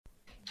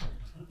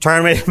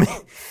Turn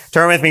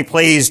with me,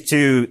 please,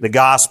 to the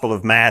Gospel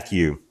of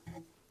Matthew,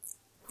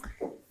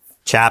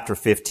 chapter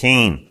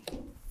 15.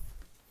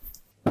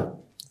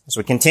 As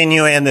we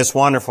continue in this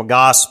wonderful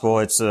gospel,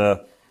 it's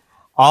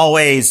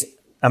always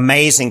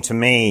amazing to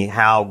me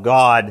how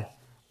God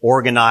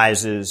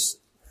organizes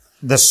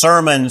the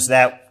sermons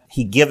that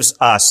He gives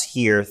us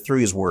here through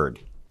His Word.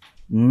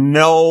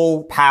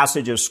 No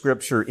passage of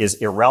Scripture is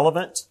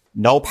irrelevant.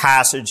 No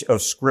passage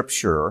of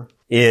Scripture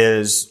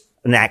is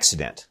an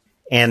accident.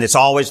 And it's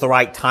always the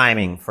right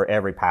timing for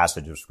every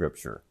passage of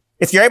Scripture.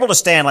 If you're able to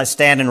stand, let's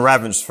stand in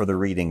reverence for the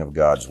reading of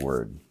God's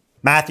Word.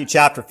 Matthew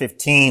chapter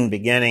 15,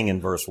 beginning in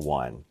verse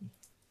 1.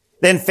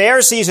 Then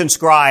Pharisees and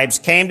scribes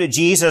came to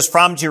Jesus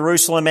from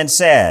Jerusalem and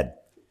said,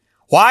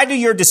 "Why do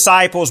your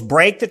disciples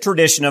break the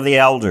tradition of the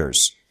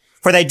elders?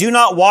 For they do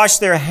not wash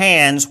their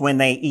hands when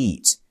they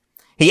eat."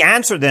 He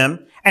answered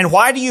them, "And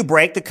why do you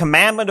break the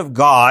commandment of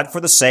God for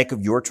the sake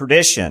of your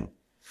tradition?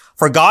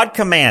 For God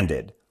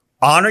commanded,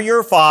 'Honor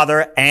your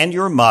father and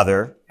your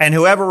mother, and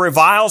whoever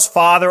reviles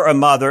father or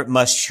mother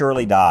must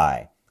surely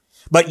die.'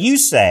 But you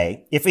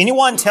say, if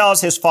anyone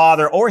tells his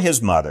father or his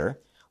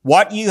mother,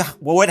 'What you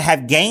would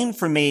have gained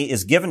from me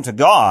is given to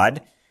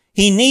God,'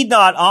 he need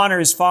not honor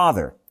his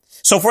father.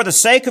 So for the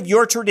sake of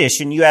your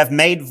tradition, you have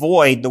made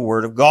void the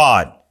word of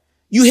God.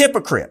 You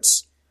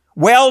hypocrites!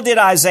 Well did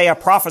Isaiah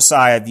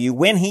prophesy of you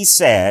when he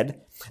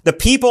said, 'The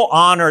people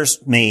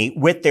honors me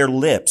with their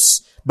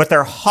lips, but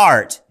their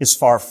heart is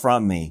far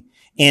from me.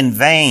 In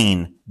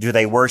vain do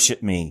they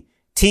worship me,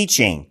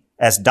 teaching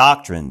as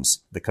doctrines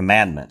the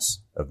commandments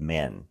of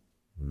men.'"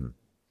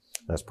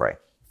 Let's pray.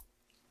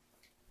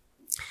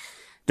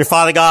 Dear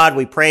Father God,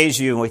 we praise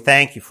you and we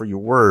thank you for your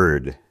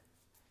word.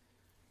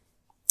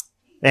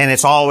 And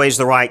it's always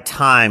the right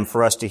time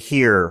for us to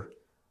hear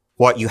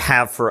what you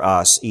have for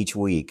us each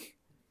week.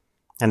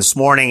 And this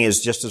morning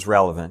is just as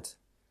relevant.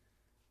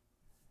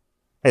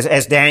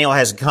 As Daniel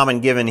has come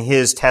and given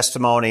his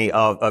testimony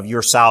of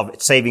your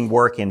saving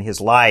work in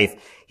his life,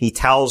 he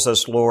tells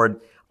us,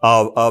 Lord,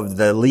 of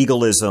the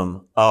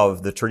legalism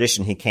of the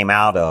tradition he came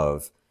out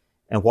of,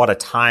 and what a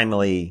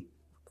timely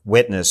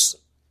witness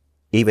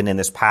even in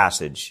this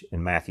passage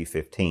in Matthew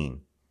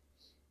 15.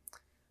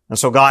 And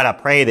so, God, I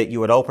pray that you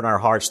would open our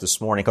hearts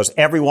this morning, because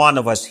every one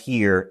of us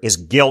here is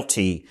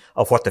guilty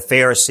of what the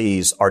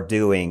Pharisees are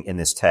doing in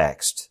this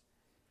text.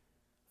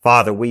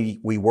 Father, we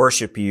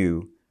worship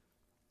you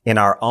in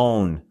our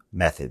own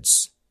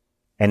methods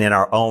and in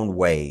our own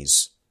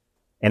ways,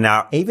 and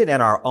even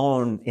in our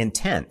own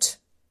intent,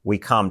 we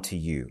come to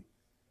you.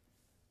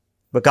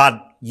 But God,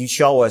 you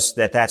show us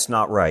that that's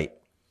not right.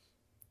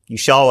 You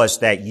show us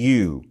that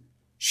you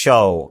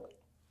show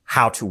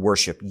how to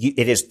worship.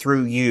 It is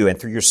through you and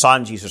through your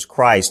Son, Jesus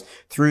Christ,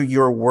 through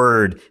your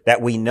word,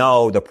 that we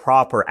know the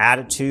proper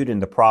attitude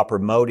and the proper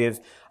motive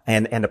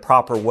and the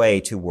proper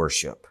way to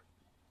worship.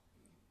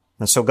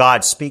 And so,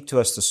 God, speak to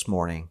us this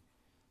morning.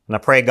 And I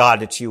pray,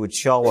 God, that you would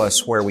show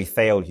us where we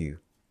failed you.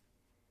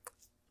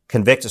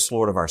 Convict us,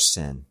 Lord, of our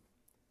sin,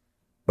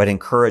 but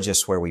encourage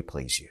us where we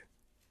please you.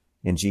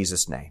 In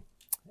Jesus' name,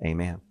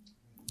 amen.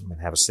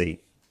 Have a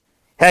seat.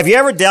 Have you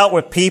ever dealt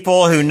with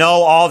people who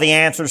know all the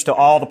answers to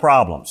all the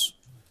problems?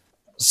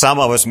 Some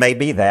of us may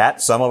be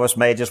that. Some of us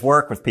may just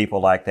work with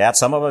people like that.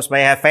 Some of us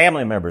may have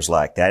family members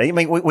like that. I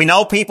mean, we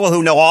know people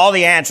who know all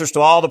the answers to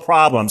all the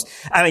problems.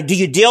 I mean, do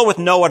you deal with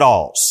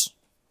know-it-alls?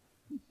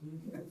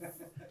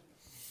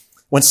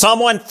 When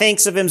someone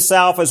thinks of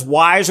himself as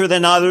wiser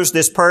than others,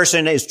 this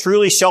person is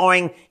truly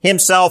showing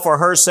himself or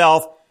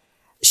herself,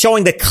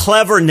 showing the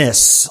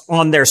cleverness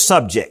on their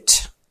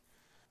subject.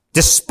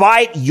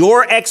 Despite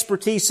your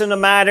expertise in a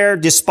matter,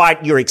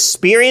 despite your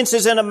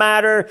experiences in a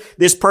matter,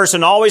 this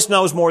person always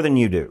knows more than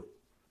you do.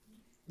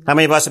 How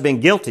many of us have been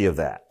guilty of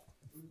that?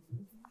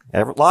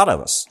 A lot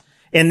of us.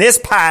 In this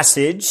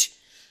passage,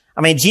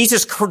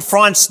 Jesus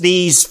confronts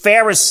these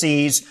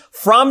Pharisees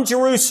from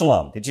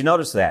Jerusalem. Did you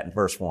notice that in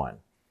verse 1?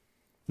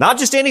 Not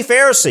just any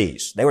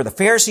Pharisees. They were the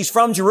Pharisees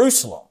from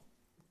Jerusalem,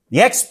 the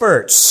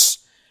experts.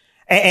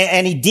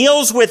 And he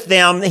deals with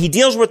them, he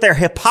deals with their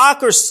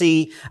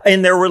hypocrisy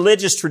in their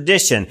religious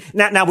tradition.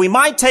 Now we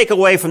might take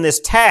away from this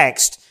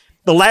text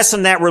the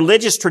lesson that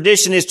religious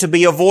tradition is to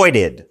be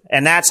avoided.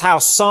 And that's how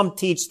some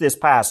teach this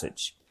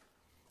passage.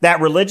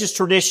 That religious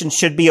tradition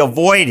should be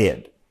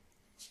avoided.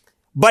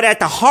 But at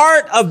the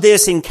heart of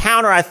this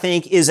encounter, I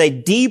think, is a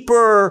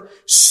deeper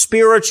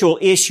spiritual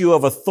issue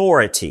of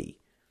authority.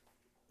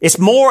 It's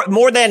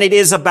more than it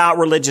is about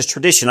religious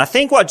tradition. I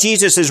think what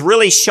Jesus is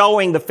really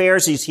showing the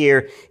Pharisees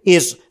here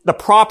is the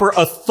proper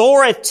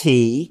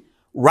authority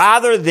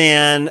rather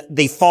than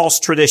the false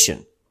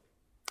tradition.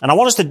 And I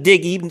want us to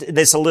dig into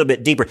this a little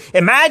bit deeper.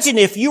 Imagine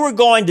if you were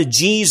going to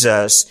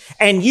Jesus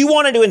and you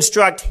wanted to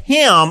instruct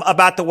him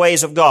about the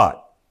ways of God.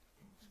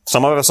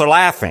 Some of us are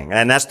laughing,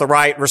 and that's the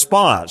right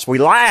response. We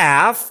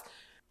laugh,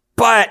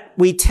 but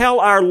we tell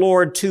our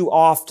Lord too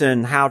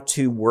often how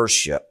to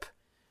worship.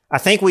 I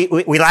think we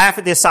laugh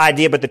at this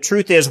idea, but the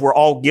truth is we're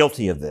all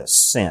guilty of this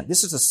sin.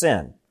 This is a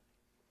sin.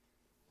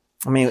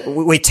 I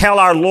mean, we tell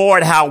our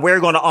Lord how we're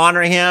going to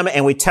honor Him,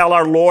 and we tell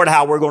our Lord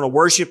how we're going to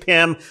worship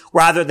Him,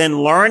 rather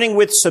than learning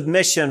with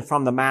submission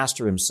from the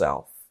Master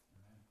Himself.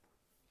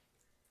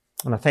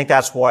 And I think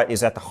that's what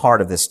is at the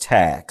heart of this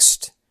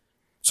text.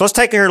 So let's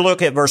take a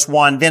look at verse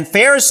 1. Then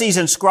Pharisees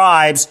and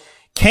scribes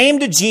came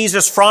to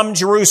Jesus from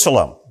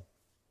Jerusalem.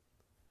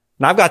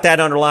 And I've got that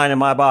underlined in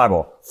my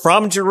Bible.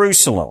 From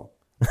Jerusalem.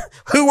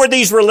 Who were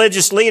these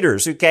religious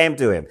leaders who came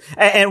to Him?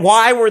 And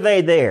why were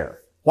they there?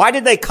 Why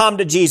did they come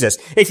to Jesus?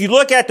 If you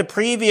look at the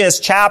previous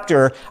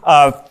chapter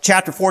of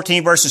chapter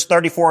 14, verses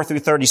 34 through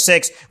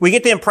 36, we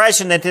get the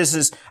impression that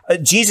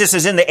Jesus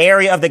is in the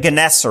area of the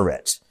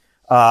Gennesaret,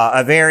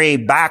 a very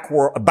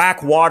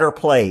backwater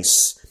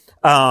place,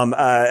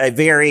 a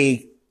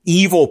very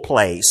evil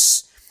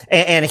place.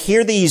 And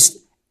here these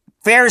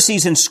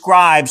Pharisees and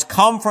scribes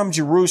come from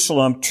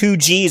Jerusalem to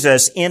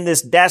Jesus in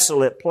this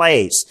desolate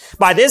place.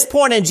 By this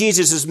point in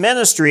Jesus'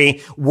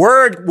 ministry,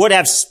 word would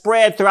have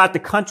spread throughout the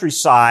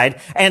countryside,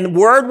 and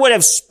word would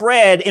have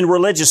spread in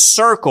religious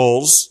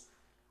circles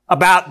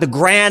about the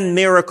grand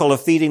miracle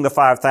of feeding the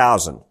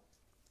 5,000.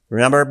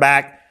 Remember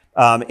back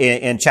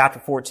in chapter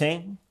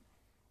 14?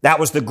 That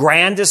was the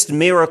grandest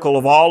miracle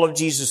of all of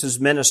Jesus'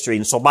 ministry.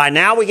 And so by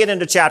now we get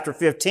into chapter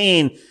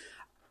 15,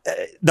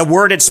 the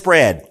word had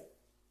spread.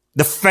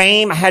 The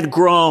fame had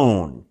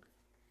grown.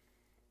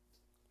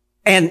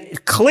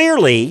 And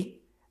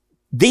clearly,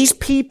 these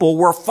people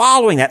were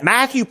following that.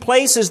 Matthew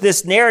places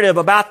this narrative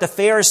about the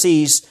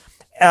Pharisees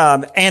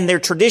and their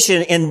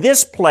tradition in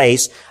this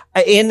place,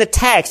 in the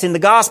text, in the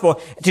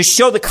gospel, to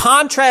show the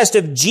contrast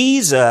of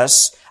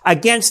Jesus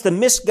against the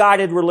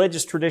misguided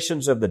religious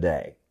traditions of the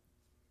day.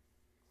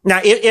 Now,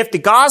 if the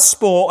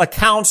gospel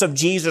accounts of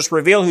Jesus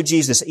reveal who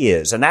Jesus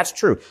is, and that's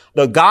true,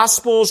 the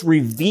gospels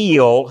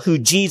reveal who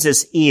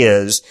Jesus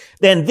is,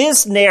 then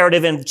this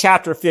narrative in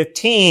chapter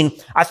 15,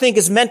 I think,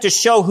 is meant to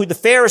show who the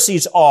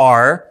Pharisees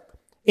are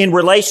in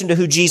relation to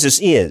who Jesus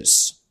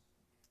is.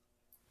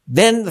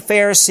 Then the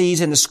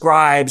Pharisees and the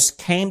scribes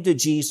came to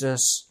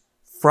Jesus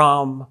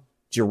from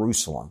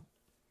Jerusalem.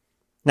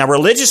 Now,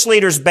 religious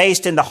leaders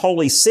based in the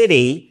holy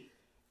city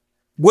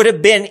would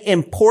have been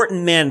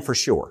important men for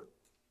sure.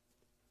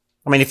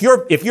 I mean, if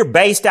you're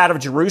based out of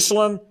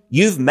Jerusalem,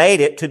 you've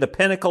made it to the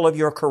pinnacle of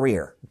your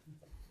career.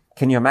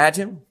 Can you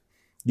imagine?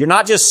 You're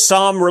not just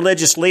some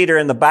religious leader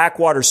in the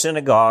backwater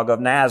synagogue of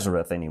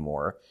Nazareth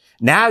anymore.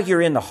 Now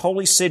you're in the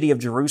holy city of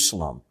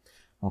Jerusalem.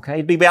 Okay?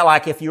 It'd be about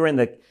like if you're in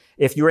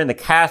the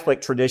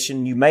Catholic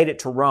tradition, you made it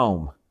to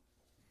Rome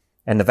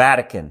and the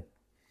Vatican.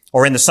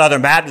 Or in the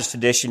Southern Baptist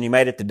tradition, you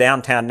made it to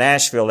downtown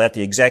Nashville at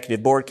the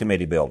Executive Board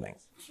Committee building.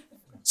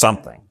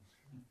 Something.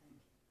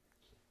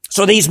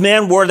 So these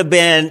men would have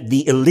been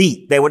the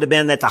elite. They would have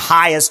been at the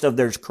highest of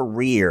their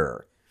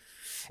career.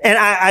 And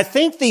I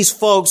think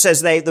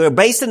they're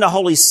based in the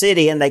holy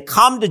city and they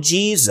come to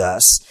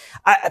Jesus.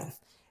 I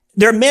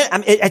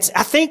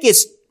think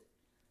it's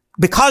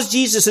because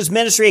Jesus'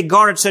 ministry had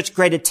garnered such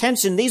great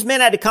attention, these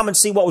men had to come and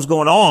see what was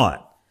going on.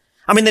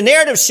 I mean, the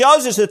narrative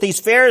shows us that these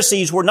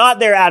Pharisees were not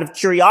there out of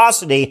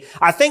curiosity.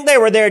 I think they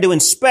were there to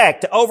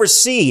inspect, to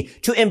oversee,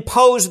 to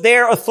impose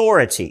their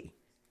authority.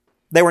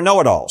 They were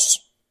know-it-alls.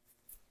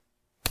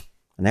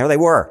 And there they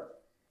were.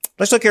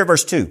 Let's look here at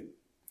verse 2.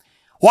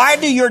 Why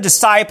do your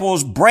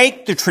disciples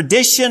break the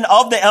tradition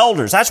of the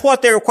elders? That's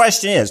what their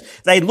question is.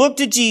 They look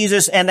to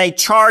Jesus and they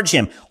charge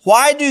Him.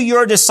 Why do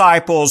your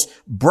disciples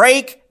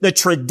break the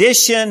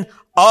tradition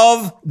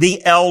of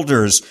the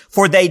elders?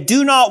 For they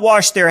do not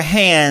wash their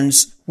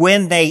hands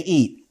when they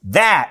eat.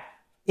 That,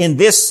 in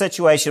this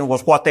situation,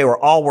 was what they were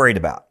all worried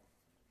about.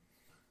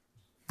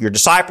 Your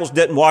disciples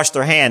didn't wash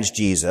their hands,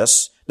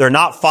 Jesus. They're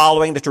not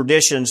following the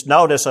traditions,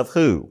 notice, of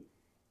who?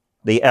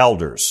 The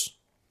elders.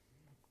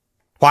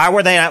 Why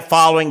were they not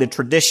following the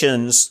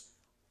traditions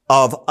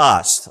of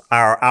us,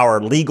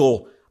 our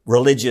legal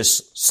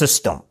religious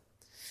system?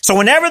 So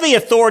whenever the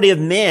authority of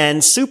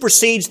men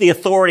supersedes the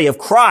authority of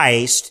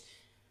Christ,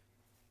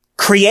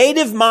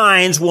 creative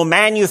minds will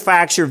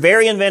manufacture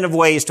very inventive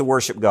ways to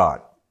worship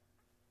God.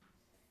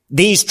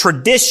 These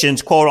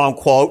traditions, quote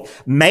unquote,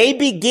 may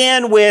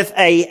begin with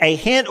a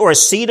hint or a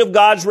seed of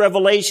God's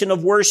revelation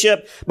of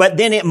worship, but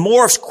then it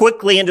morphs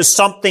quickly into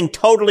something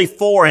totally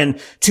foreign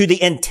to the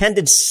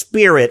intended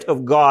spirit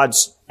of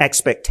God's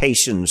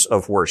expectations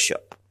of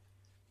worship.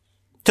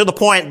 To the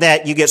point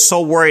that you get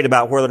so worried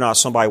about whether or not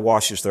somebody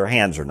washes their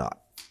hands or not.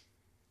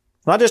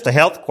 It's not just a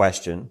health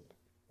question,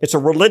 it's a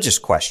religious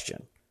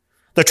question.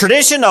 The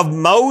tradition of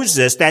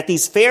Moses that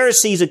these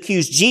Pharisees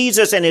accused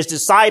Jesus and His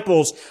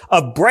disciples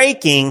of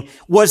breaking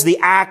was the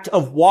act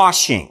of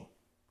washing.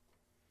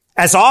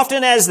 As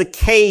often as the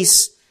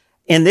case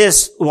in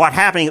this,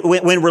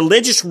 when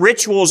religious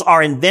rituals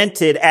are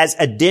invented as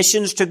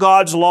additions to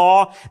God's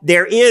law,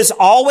 there is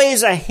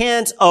always a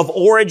hint of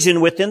origin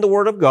within the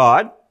Word of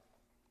God.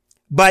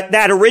 But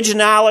that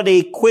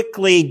originality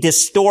quickly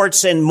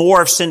distorts and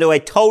morphs into a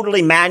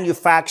totally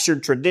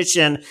manufactured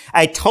tradition,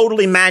 a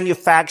totally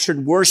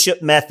manufactured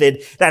worship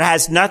method that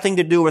has nothing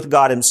to do with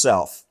God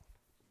Himself.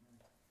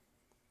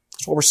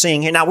 That's what we're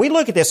seeing here. Now, we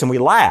look at this and we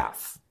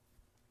laugh.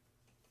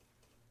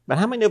 But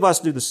how many of us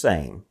do the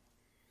same?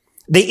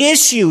 The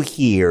issue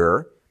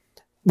here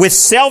with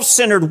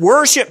self-centered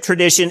worship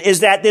tradition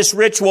is that this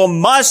ritual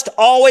must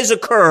always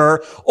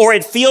occur or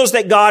it feels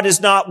that God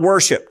is not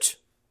worshiped.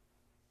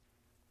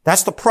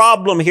 That's the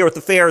problem here with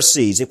the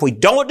Pharisees. If we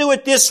don't do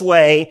it this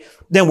way,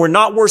 then we're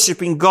not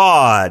worshiping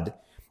God.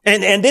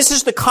 And this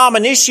is the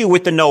common issue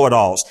with the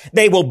know-it-alls.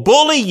 They will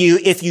bully you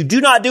if you do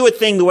not do a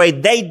thing the way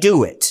they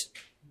do it.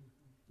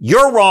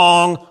 You're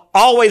wrong,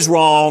 always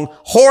wrong,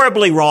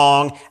 horribly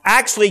wrong.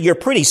 Actually, you're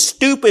pretty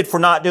stupid for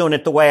not doing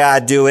it the way I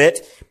do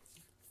it.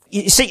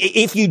 You see,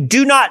 if you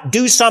do not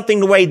do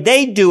something the way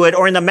they do it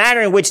or in the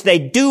manner in which they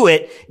do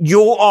it,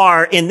 you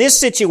are, in this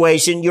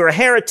situation, you're a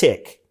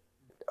heretic.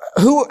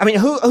 Who's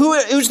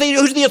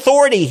the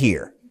authority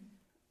here?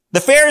 The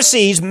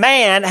Pharisees,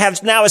 man,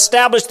 have now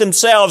established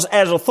themselves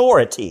as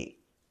authority.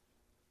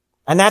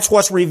 And that's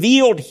what's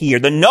revealed here.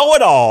 The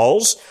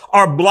know-it-alls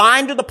are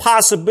blind to the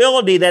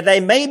possibility that they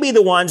may be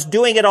the ones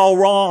doing it all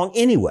wrong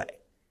anyway.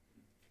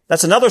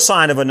 That's another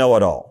sign of a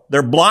know-it-all.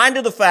 They're blind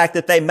to the fact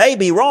that they may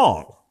be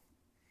wrong.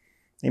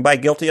 Anybody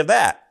guilty of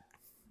that?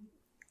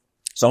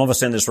 Some of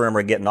us in this room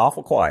are getting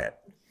awful quiet.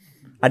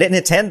 I didn't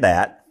intend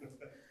that.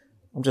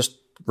 I'm just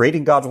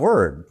reading God's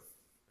Word.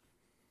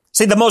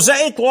 See, the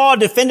Mosaic law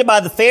defended by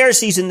the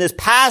Pharisees in this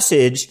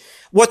passage,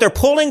 what they're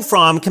pulling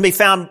from can be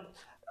found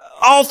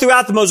all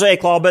throughout the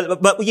Mosaic law,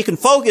 but you can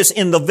focus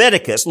in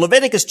Leviticus.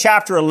 Leviticus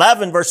chapter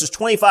 11, verses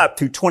 25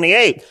 through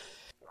 28.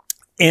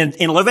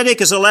 In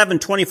Leviticus 11,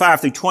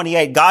 25 through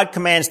 28, God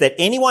commands that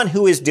anyone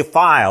who is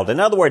defiled, in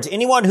other words,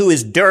 anyone who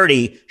is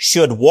dirty,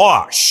 should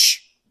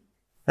wash.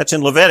 That's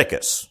in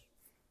Leviticus.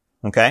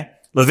 Okay?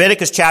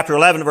 Leviticus chapter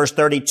 11, verse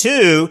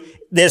 32,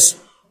 this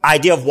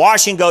idea of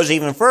washing goes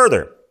even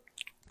further.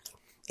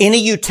 Any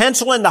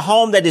utensil in the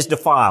home that is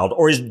defiled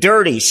or is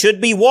dirty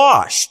should be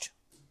washed.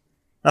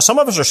 Now, some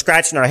of us are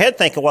scratching our head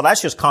thinking, well,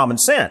 that's just common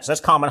sense. That's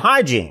common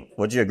hygiene.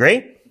 Would you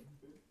agree?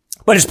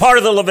 But it's part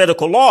of the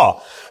Levitical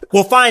law.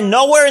 We'll find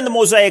nowhere in the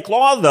Mosaic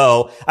law,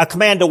 though, a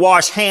command to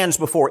wash hands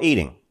before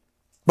eating.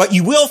 But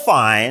you will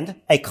find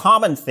a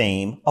common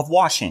theme of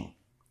washing.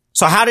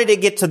 So how did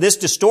it get to this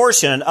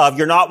distortion of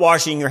you're not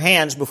washing your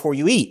hands before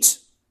you eat?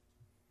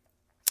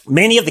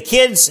 Many of the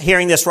kids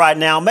hearing this right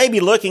now may be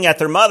looking at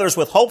their mothers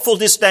with hopeful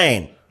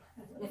disdain.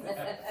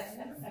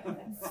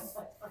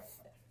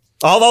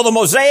 Although the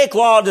Mosaic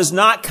law does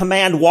not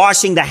command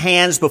washing the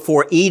hands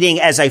before eating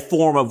as a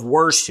form of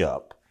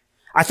worship,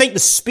 I think the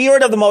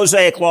spirit of the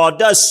Mosaic law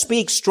does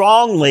speak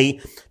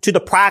strongly to the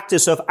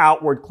practice of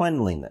outward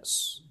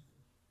cleanliness.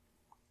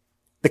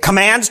 The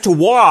commands to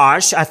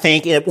wash, I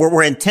think,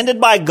 were intended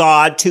by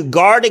God to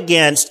guard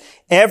against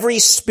every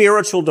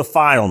spiritual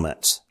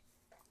defilement.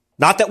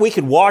 Not that we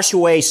could wash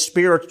away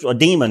spiritual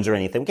demons or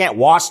anything. We can't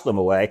wash them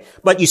away.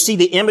 But you see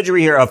the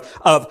imagery here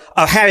of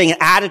having an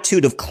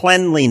attitude of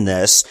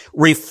cleanliness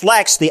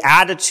reflects the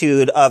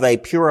attitude of a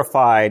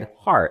purified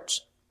heart.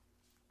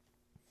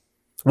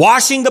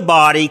 Washing the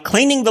body,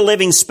 cleaning the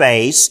living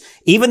space,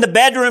 even the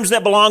bedrooms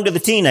that belong to the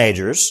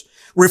teenagers,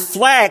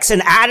 reflects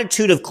an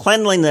attitude of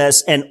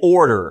cleanliness and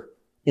order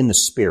in the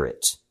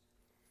spirit.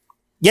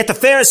 Yet the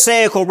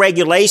Pharisaical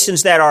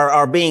regulations that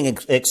are being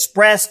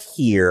expressed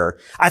here,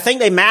 I think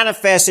they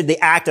manifested the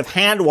act of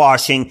hand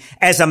washing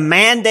as a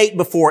mandate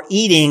before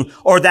eating,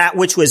 or that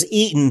which was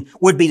eaten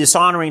would be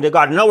dishonoring to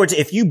God. In other words,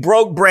 if you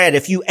broke bread,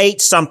 if you ate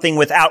something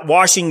without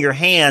washing your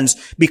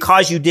hands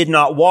because you did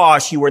not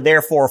wash, you were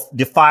therefore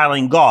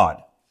defiling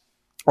God,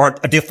 or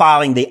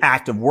defiling the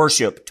act of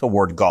worship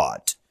toward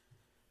God.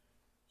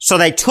 So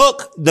they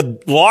took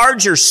the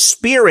larger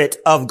spirit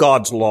of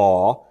God's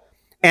law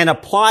and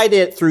applied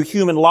it through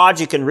human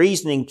logic and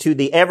reasoning to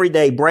the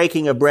everyday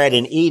breaking of bread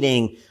and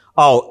eating.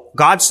 Oh,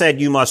 God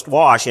said you must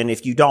wash, and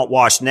if you don't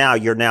wash now,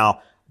 you're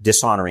now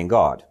dishonoring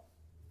God.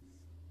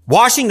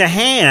 Washing the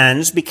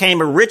hands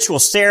became a ritual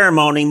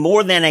ceremony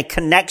more than a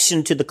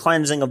connection to the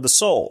cleansing of the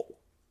soul.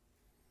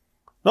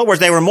 In other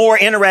words, they were more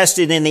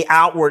interested in the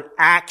outward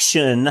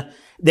action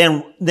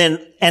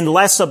and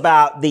less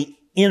about the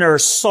inner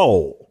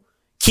soul,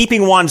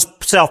 keeping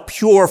oneself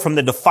pure from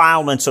the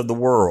defilements of the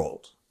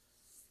world.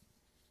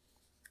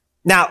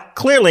 Now,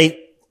 clearly,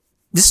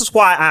 this is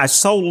why I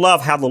so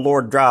love how the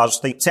Lord draws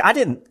things. See,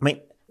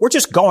 we're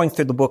just going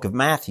through the book of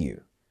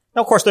Matthew.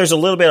 Now, of course, there's a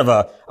little bit of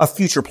a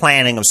future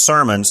planning of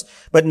sermons,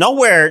 but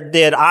nowhere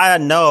did I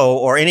know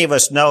or any of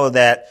us know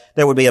that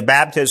there would be a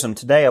baptism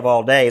today of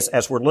all days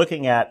as we're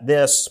looking at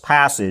this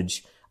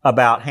passage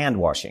about hand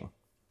washing.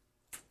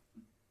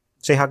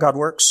 See how God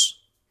works?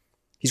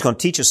 He's going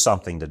to teach us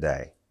something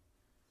today.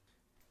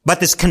 But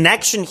this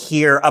connection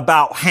here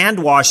about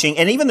hand washing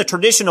and even the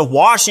tradition of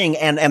washing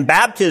and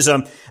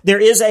baptism, there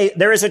is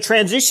a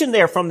transition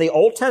there from the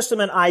Old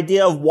Testament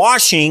idea of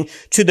washing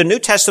to the New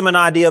Testament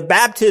idea of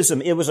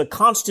baptism. It was a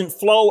constant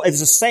flow. It's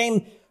the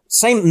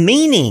Same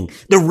meaning.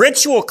 The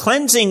ritual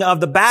cleansing of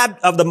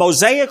the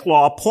Mosaic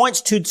law points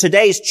to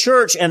today's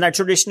church and our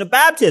tradition of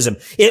baptism.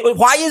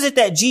 Why is it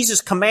that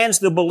Jesus commands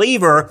the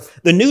believer,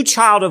 the new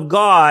child of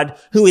God,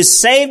 who is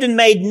saved and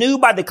made new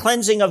by the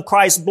cleansing of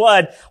Christ's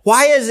blood,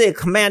 why is it a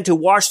command to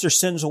wash their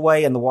sins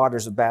away in the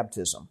waters of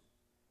baptism?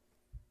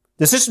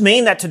 Does this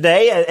mean that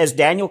today, as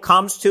Daniel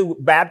comes to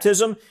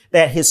baptism,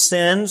 that his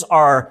sins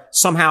are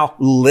somehow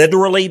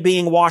literally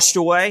being washed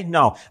away?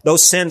 No,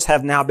 those sins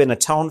have now been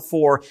atoned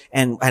for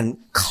and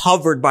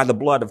covered by the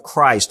blood of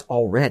Christ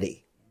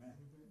already.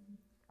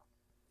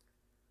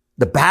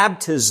 The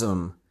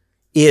baptism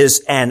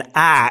is an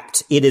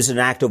act. It is an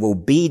act of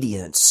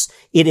obedience.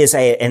 It is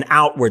an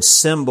outward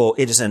symbol.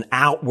 It is an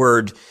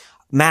outward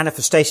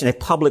manifestation, a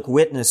public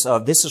witness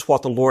of this is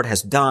what the Lord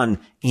has done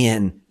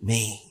in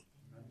me.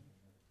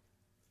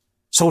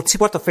 So see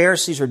what the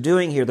Pharisees are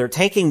doing here. They're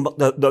taking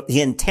the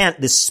intent,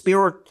 the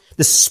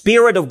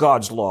spirit of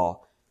God's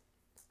law,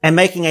 and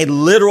making a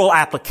literal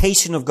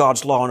application of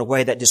God's law in a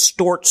way that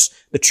distorts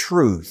the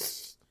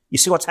truth. You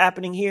see what's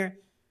happening here?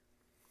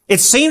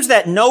 It seems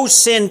that no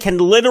sin can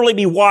literally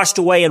be washed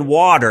away in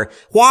water.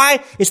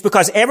 Why? It's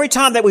because every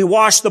time that we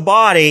wash the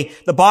body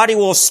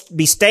will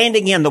be stained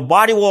again. The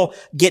body will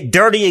get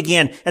dirty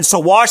again. And so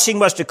washing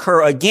must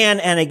occur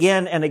again and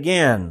again and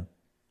again.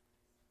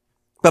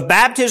 But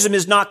baptism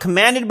is not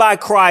commanded by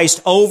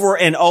Christ over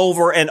and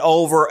over and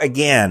over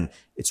again.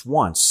 It's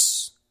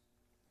once.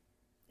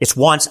 It's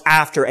once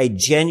after a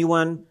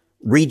genuine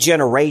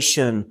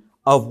regeneration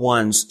of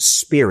one's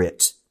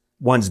spirit,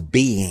 one's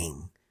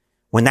being.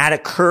 When that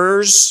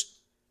occurs,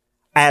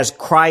 as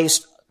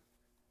Christ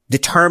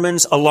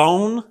determines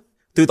alone,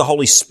 through the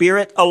Holy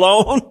Spirit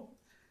alone,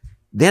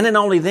 then and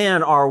only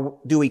then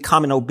do we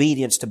come in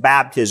obedience to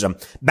baptism.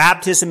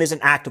 Baptism is an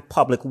act of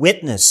public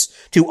witness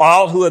to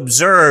all who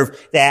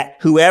observe that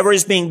whoever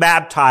is being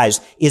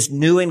baptized is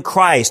new in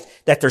Christ,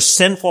 that their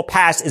sinful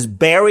past is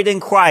buried in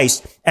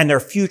Christ, and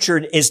their future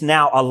is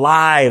now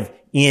alive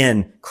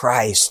in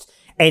Christ.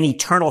 An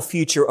eternal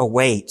future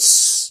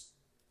awaits.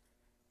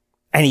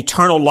 An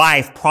eternal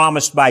life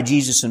promised by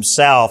Jesus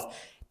himself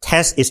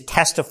is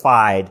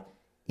testified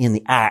in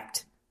the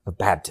act of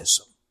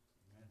baptism.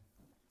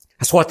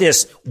 That's what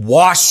this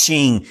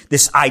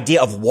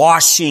idea of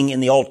washing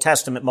in the Old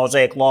Testament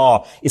Mosaic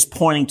law is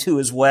pointing to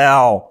as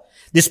well.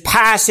 This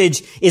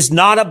passage is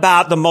not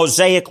about the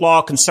Mosaic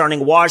law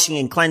concerning washing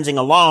and cleansing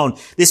alone.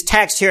 This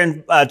text here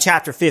in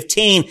chapter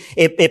 15,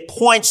 it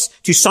points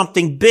to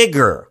something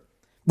bigger.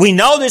 We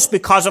know this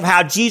because of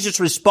how Jesus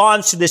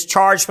responds to this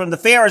charge from the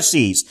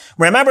Pharisees.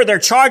 Remember, their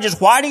charge is,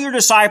 why do your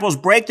disciples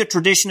break the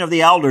tradition of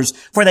the elders?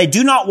 For they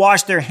do not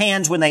wash their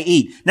hands when they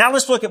eat. Now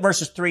let's look at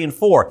verses 3 and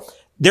 4.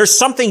 There's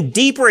something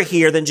deeper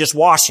here than just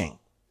washing.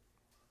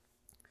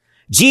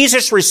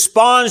 Jesus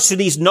responds to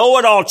these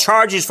know-it-all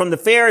charges from the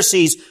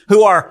Pharisees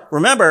who are,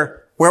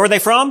 remember, where were they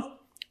from?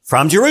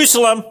 From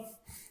Jerusalem.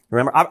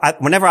 Remember,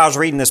 whenever I was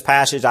reading this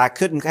passage, I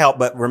couldn't help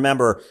but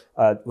remember,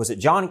 was it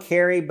John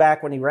Kerry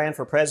back when he ran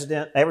for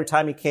president? Every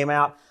time he came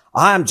out,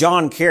 I'm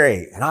John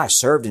Kerry and I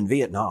served in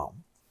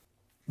Vietnam.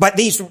 But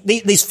these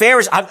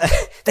Pharisees,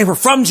 they were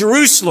from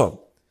Jerusalem.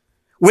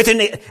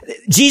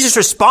 Jesus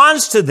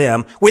responds to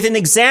them with an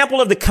example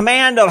of the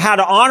command of how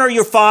to honor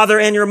your father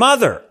and your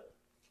mother.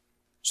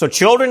 So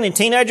children and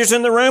teenagers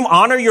in the room,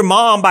 honor your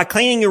mom by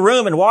cleaning your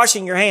room and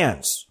washing your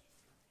hands.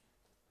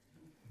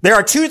 There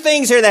are two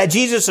things here that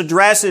Jesus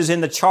addresses in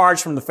the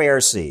charge from the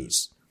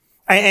Pharisees.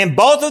 And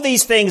both of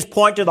these things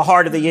point to the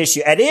heart of the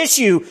issue. At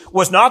issue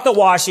was not the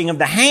washing of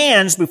the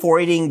hands before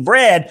eating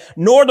bread,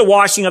 nor the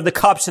washing of the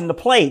cups and the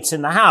plates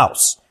in the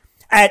house.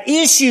 At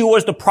issue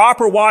was the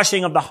proper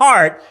washing of the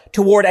heart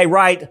toward a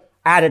right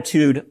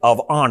attitude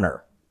of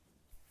honor.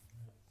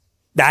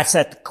 That's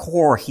at the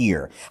core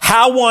here.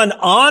 How one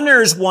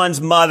honors one's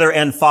mother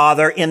and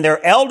father in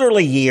their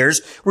elderly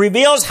years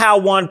reveals how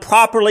one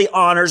properly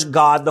honors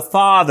God the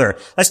Father.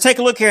 Let's take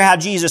a look here how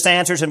Jesus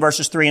answers in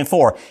verses 3 and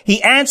 4.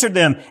 He answered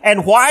them,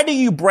 "And why do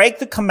you break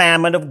the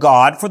commandment of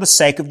God for the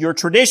sake of your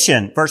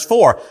tradition?" Verse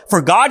 4,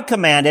 "For God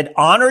commanded,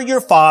 honor your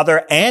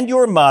father and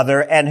your mother,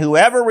 and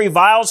whoever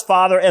reviles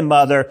father and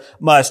mother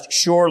must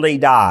surely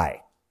die."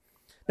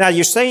 Now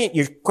you're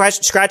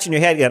scratching your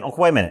head again. Oh,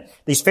 wait a minute.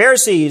 These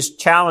Pharisees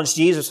challenged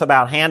Jesus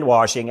about hand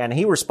washing, and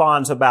he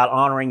responds about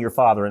honoring your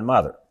father and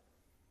mother.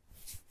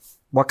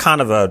 What kind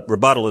of a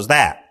rebuttal is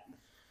that?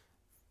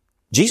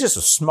 Jesus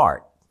is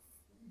smart.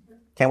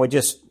 Can we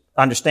just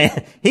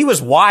understand? He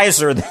was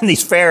wiser than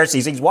these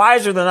Pharisees. He's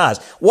wiser than us.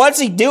 What's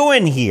he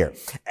doing here?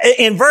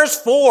 In verse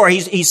 4,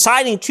 he's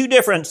citing two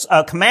different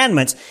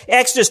commandments.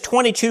 Exodus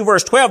 22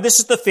 verse 12, this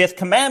is the fifth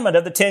commandment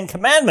of the 10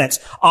 commandments.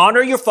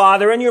 Honor your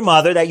father and your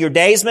mother, that your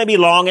days may be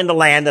long in the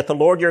land that the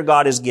Lord your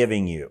God is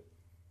giving you.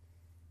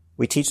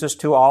 We teach this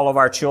to all of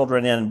our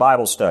children in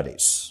Bible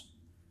studies.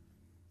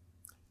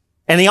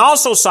 And he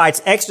also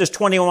cites Exodus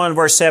 21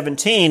 verse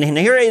 17, and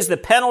here is the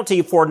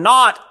penalty for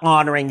not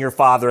honoring your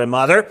father and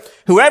mother.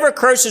 Whoever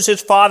curses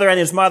his father and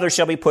his mother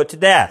shall be put to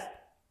death.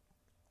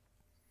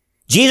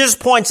 Jesus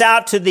points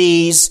out to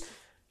these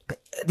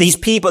these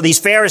people, these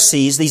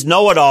Pharisees, these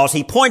know-it-alls,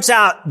 he points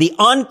out the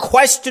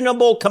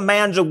unquestionable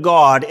commands of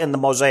God in the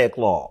Mosaic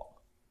law.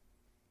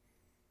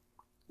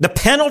 The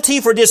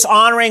penalty for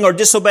dishonoring or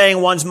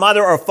disobeying one's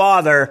mother or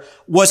father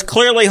was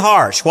clearly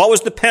harsh. What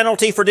was the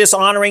penalty for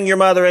dishonoring your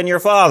mother and your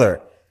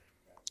father?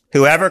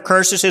 Whoever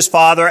curses his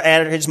father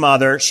and his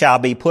mother shall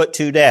be put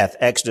to death.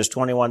 Exodus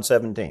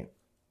 21:17.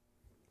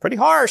 Pretty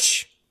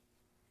harsh.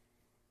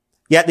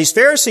 Yet these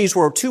Pharisees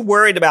were too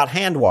worried about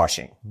hand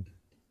washing.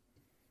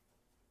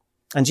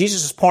 And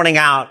Jesus is pointing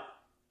out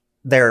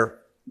their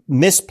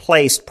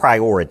misplaced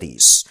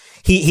priorities.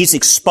 He's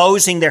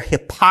exposing their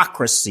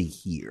hypocrisy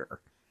here.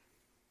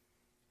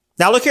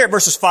 Now look here at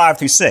verses 5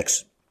 through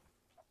 6.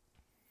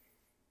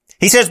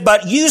 He says,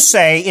 but you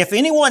say, if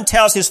anyone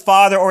tells his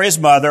father or his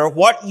mother,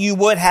 what you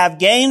would have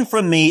gained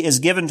from me is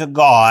given to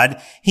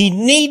God, he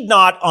need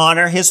not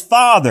honor his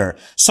father.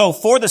 So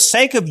for the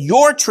sake of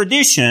your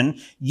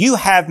tradition, you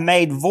have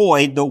made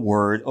void the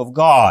word of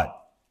God.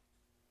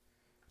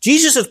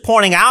 Jesus is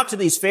pointing out to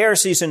these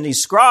Pharisees and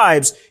these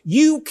scribes,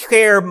 you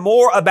care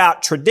more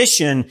about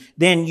tradition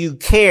than you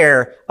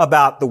care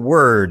about the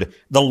word,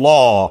 the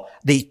law,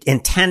 the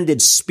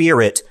intended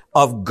spirit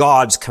of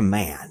God's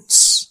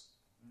commands.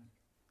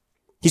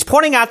 He's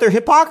pointing out their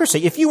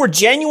hypocrisy. If you were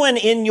genuine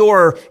in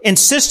your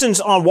insistence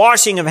on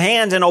washing of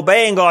hands and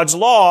obeying God's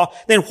law,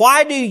 then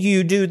why do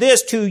you do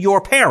this to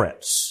your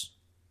parents?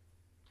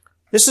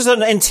 This is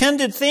an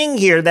intended thing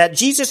here that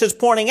Jesus is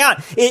pointing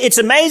out. It's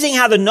amazing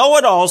how the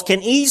know-it-alls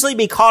can easily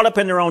be caught up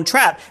in their own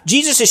trap.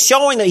 Jesus is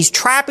showing that he's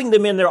trapping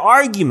them in their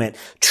argument.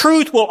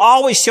 Truth will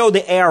always show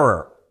the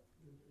error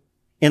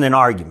in an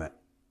argument.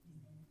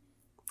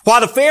 While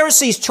the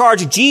Pharisees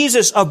charge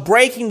Jesus of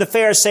breaking the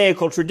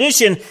Pharisaical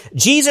tradition,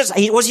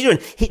 what's he doing?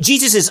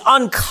 Jesus is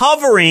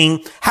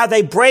uncovering how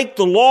they break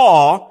the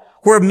law,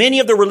 where many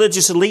of the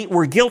religious elite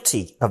were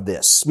guilty of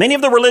this. Many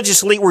of the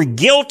religious elite were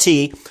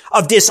guilty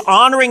of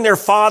dishonoring their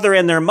father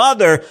and their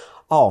mother.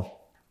 Oh,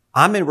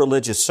 I'm in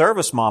religious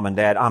service, Mom and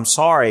Dad. I'm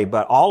sorry,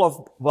 but all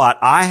of what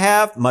I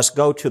have must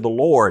go to the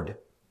Lord.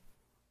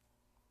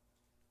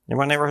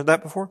 Anyone ever heard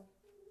that before?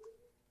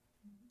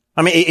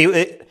 I mean,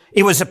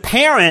 it was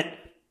apparent,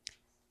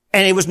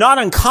 and it was not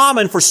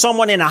uncommon for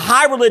someone in a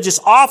high religious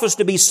office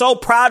to be so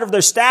proud of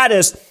their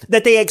status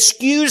that they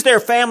excused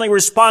their family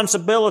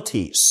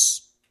responsibilities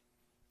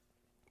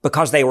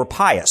because they were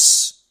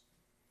pious.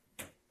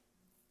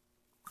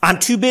 I'm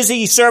too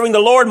busy serving the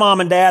Lord,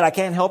 Mom and Dad. I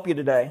can't help you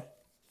today.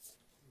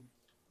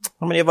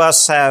 How many of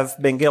us have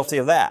been guilty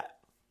of that?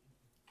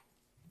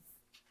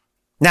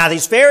 Now,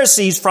 these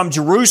Pharisees from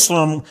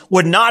Jerusalem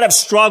would not have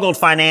struggled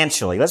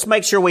financially. Let's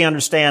make sure we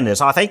understand this.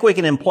 I think we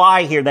can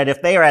imply here that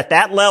if they are at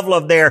that level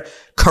of their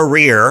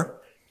career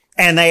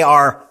and they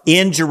are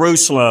in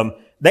Jerusalem,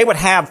 they would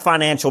have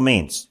financial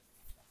means.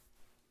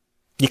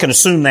 You can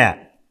assume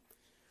that.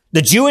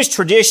 The Jewish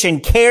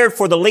tradition cared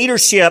for the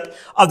leadership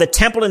of the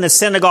temple and the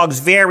synagogues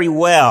very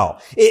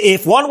well.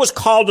 If one was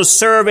called to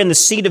serve in the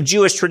seat of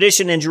Jewish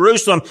tradition in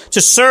Jerusalem,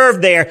 to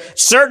serve there,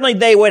 certainly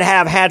they would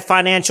have had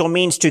financial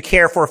means to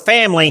care for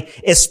family,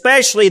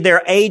 especially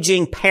their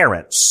aging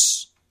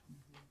parents.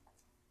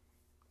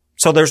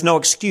 So there's no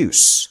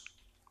excuse.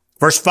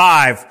 Verse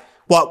 5,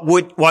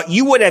 what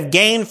you would have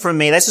gained from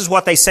me, this is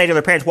what they say to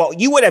their parents, what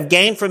you would have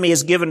gained from me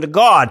is given to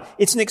God.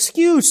 It's an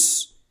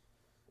excuse.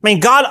 I mean,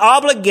 God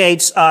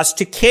obligates us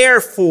to care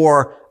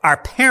for our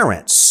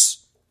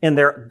parents in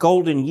their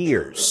golden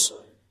years.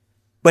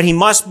 But he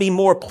must be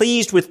more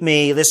pleased with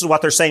me. This is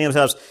what they're saying to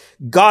themselves.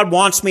 God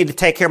wants me to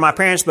take care of my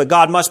parents, but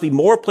God must be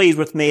more pleased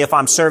with me if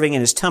I'm serving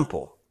in his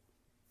temple.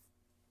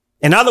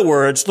 In other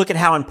words, look at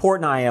how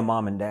important I am,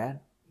 Mom and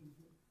Dad.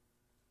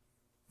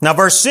 Now,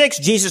 verse 6,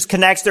 Jesus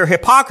connects their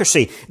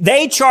hypocrisy.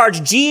 They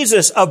charge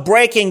Jesus of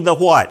breaking the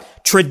what?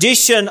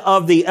 Tradition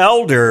of the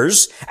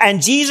elders.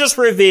 And Jesus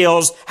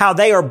reveals how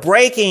they are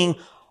breaking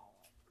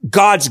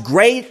God's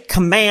great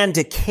command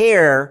to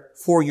care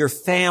for your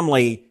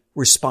family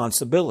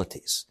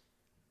responsibilities.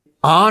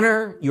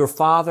 Honor your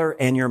father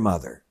and your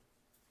mother,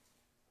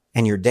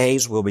 and your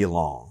days will be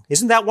long.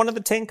 Isn't that one of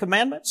the 10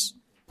 commandments?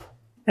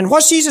 And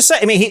what's Jesus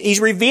saying? I mean, he's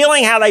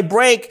revealing how they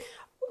break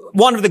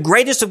one of the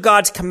greatest of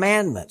God's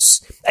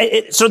commandments.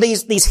 So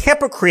these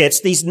hypocrites,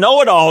 these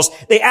know-it-alls,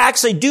 they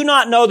actually do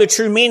not know the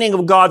true meaning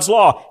of God's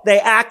law. They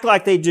act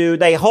like they do.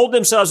 They hold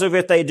themselves as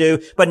if they do.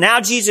 But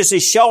now Jesus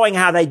is showing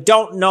how they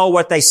don't know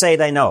what they say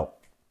they know.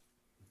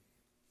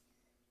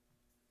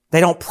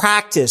 They don't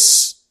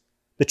practice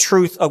the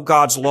truth of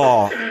God's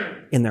law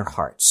in their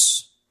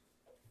hearts.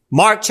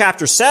 Mark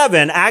chapter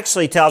 7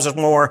 actually tells us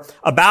more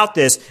about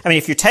this. I mean,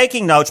 if you're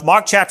taking notes,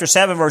 Mark chapter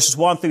 7 verses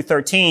 1 through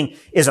 13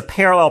 is a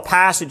parallel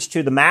passage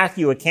to the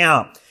Matthew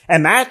account.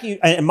 And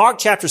Mark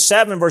chapter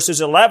 7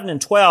 verses 11 and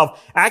 12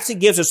 actually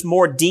gives us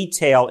more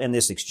detail in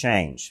this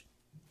exchange.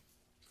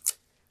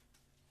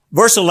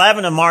 Verse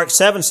 11 of Mark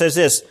 7 says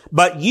this,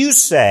 but you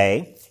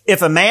say,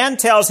 if a man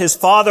tells his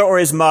father or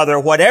his mother,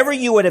 whatever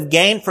you would have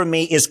gained from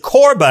me is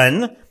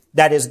korban,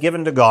 that is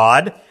given to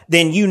God,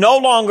 then you no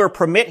longer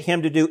permit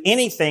him to do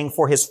anything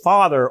for his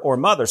father or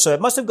mother. So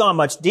it must have gone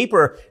much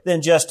deeper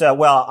than just,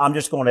 I'm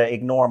just going to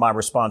ignore my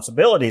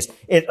responsibilities.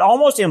 It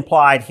almost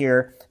implied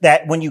here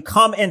that when you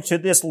come into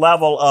this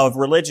level of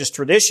religious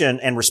tradition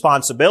and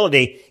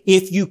responsibility,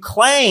 if you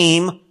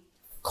claim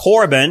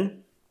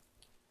Corban,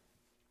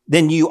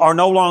 then you are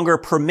no longer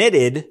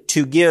permitted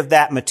to give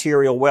that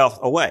material wealth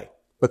away,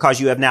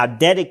 because you have now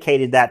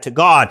dedicated that to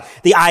God.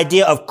 The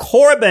idea of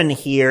Corban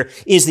here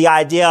is the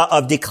idea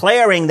of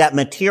declaring that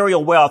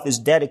material wealth is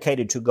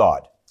dedicated to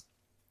God.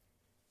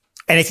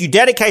 And if you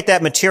dedicate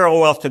that material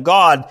wealth to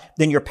God,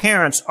 then your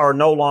parents are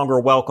no longer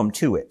welcome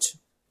to it.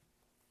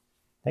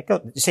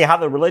 You see how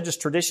the religious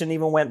tradition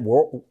even went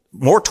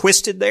more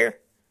twisted there?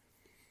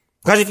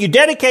 Because if you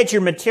dedicate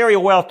your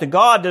material wealth to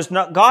God, does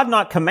not God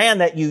not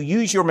command that you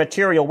use your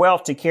material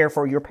wealth to care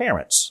for your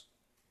parents?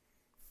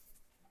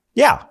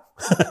 Yeah.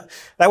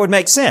 That would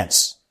make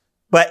sense.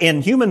 But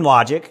in human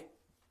logic,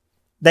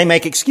 they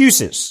make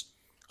excuses.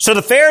 So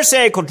the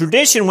Pharisaical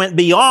tradition went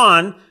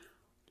beyond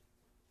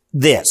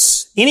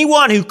this.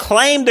 Anyone who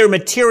claimed their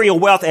material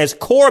wealth as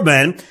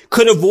Corban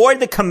could avoid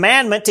the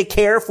commandment to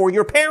care for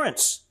your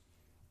parents.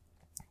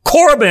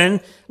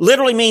 Corban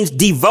literally means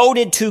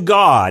devoted to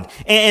God.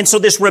 And so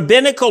this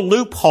rabbinical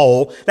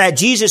loophole that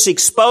Jesus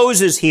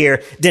exposes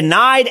here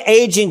denied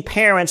aging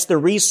parents the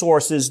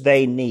resources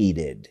they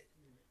needed.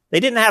 They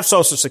didn't have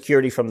Social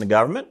Security from the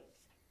government.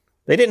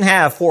 They didn't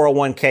have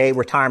 401k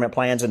retirement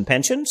plans and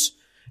pensions.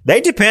 They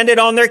depended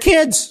on their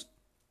kids.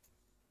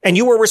 And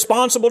you were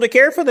responsible to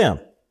care for them.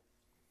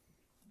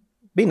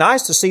 Be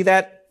nice to see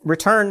that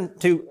return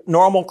to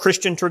normal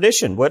Christian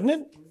tradition, wouldn't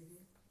it?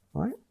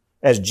 All right.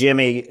 As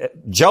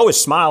Joe is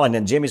smiling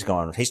and Jimmy's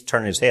going, he's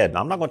turning his head.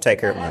 I'm not going to take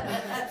care of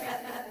him.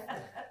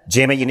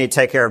 Jimmy, you need to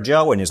take care of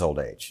Joe in his old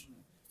age.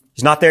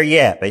 He's not there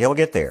yet, but he'll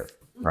get there,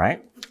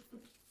 right?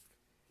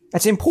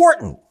 That's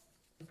important.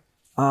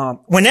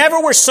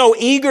 Whenever we're so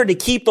eager to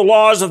keep the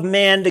laws of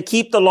men, to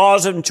keep the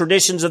laws and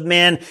traditions of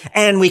men,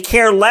 and we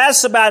care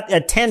less about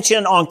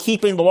attention on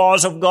keeping the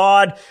laws of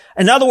God,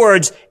 in other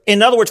words,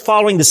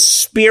 following the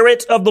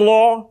spirit of the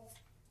law,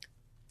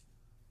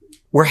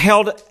 we're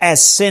held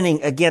as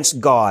sinning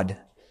against God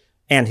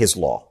and his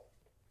law.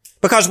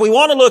 Because we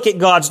want to look at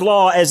God's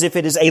law as if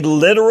it is a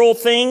literal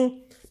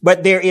thing,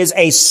 but there is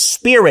a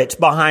spirit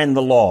behind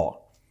the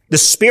law. The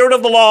spirit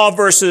of the law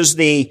versus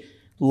the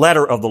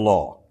letter of the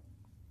law.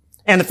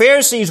 And the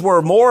Pharisees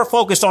were more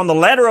focused on the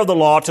letter of the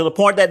law to the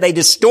point that they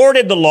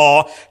distorted the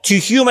law to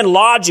human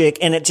logic,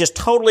 and it just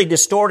totally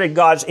distorted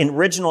God's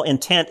original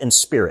intent and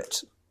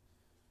spirit.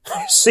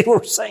 See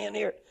what we're saying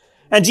here?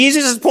 And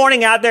Jesus is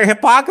pointing out their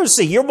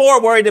hypocrisy. You're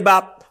more worried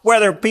about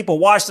whether people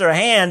wash their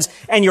hands,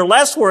 and you're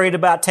less worried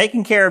about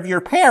taking care of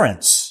your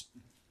parents.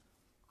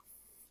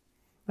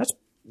 That's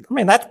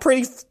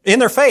pretty in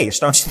their face,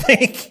 don't you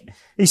think?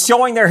 He's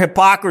showing their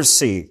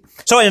hypocrisy.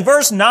 So in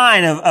verse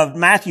 9 of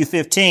Matthew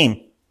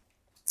 15,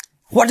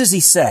 what does he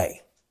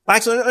say?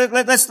 Actually,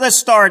 let's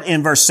start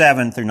in verse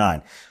 7 through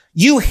 9.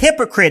 You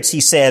hypocrites,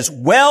 he says,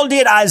 well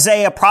did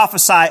Isaiah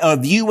prophesy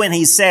of you when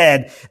he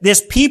said,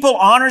 this people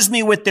honors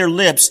me with their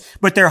lips,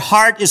 but their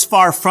heart is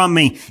far from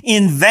me.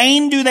 In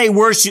vain do they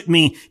worship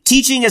me,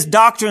 teaching as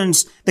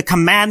doctrines the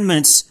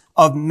commandments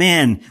of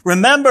men.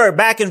 Remember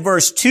back in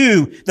verse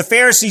 2, the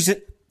Pharisees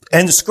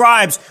and the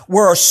scribes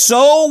were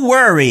so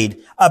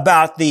worried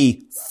about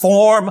the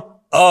form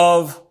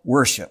of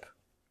worship.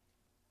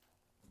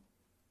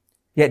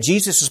 Yet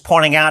Jesus is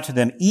pointing out to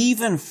them,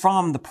 even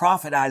from the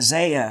prophet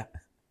Isaiah,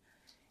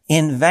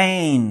 in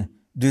vain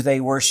do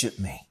they worship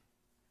me.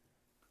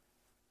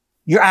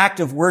 Your act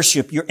of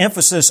worship, your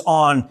emphasis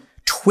on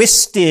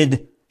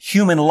twisted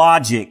human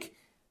logic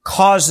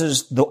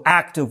causes the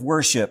act of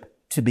worship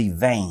to be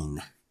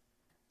vain.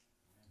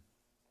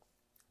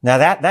 Now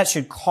that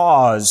should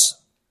cause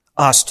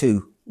us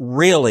to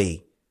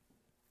really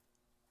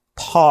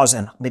pause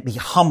and be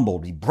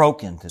humbled, be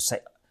broken to say,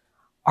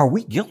 are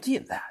we guilty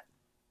of that?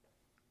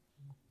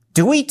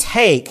 Do we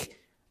take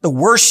the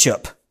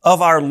worship of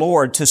our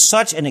Lord to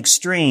such an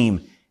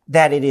extreme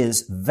that it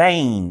is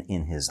vain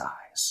in his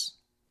eyes?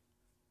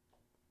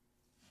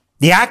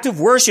 The act of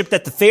worship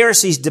that the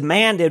Pharisees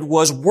demanded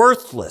was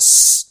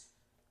worthless,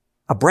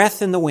 a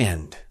breath in the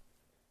wind.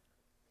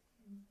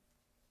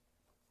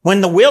 When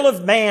the will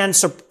of man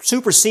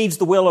supersedes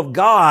the will of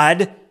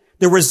God,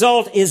 the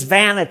result is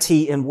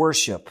vanity in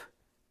worship,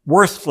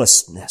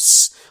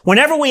 worthlessness.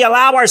 Whenever we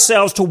allow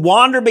ourselves to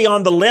wander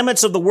beyond the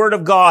limits of the Word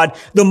of God,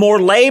 the more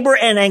labor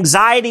and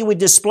anxiety we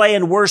display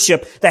in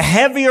worship, the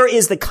heavier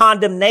is the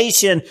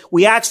condemnation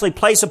we actually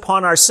place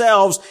upon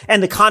ourselves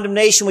and the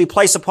condemnation we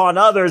place upon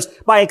others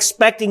by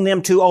expecting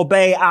them to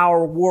obey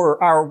our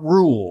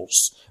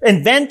rules.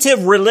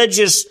 Inventive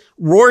religious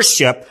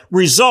worship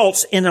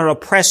results in an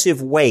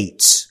oppressive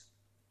weight.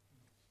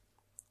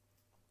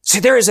 See,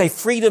 there is a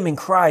freedom in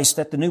Christ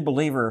that the new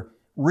believer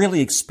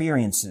really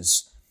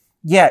experiences,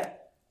 yet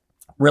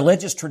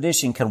religious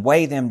tradition can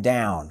weigh them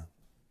down.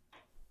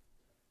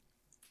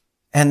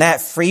 And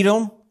that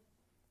freedom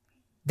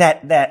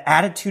that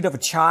attitude of a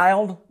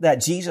child that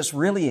Jesus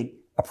really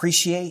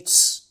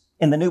appreciates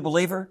in the new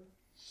believer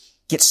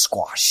gets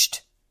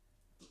squashed.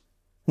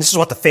 This is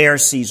what the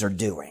Pharisees are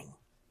doing.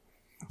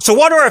 So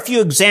what are a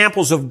few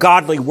examples of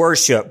godly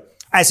worship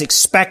as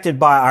expected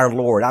by our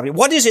Lord? I mean,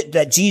 what is it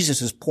that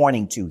Jesus is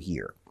pointing to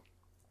here?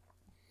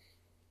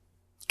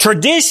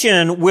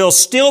 Tradition will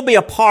still be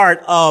a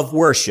part of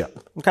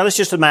worship. Okay, let's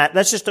just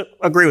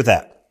agree with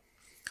that.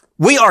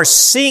 We are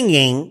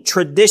singing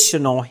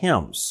traditional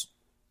hymns.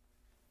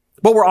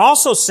 But we're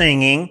also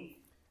singing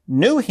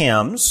new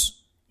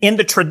hymns in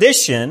the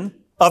tradition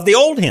of the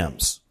old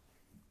hymns.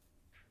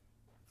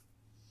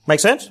 Make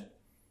sense?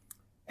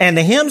 And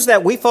the hymns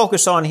that we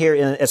focus on here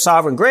at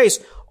Sovereign Grace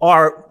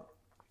are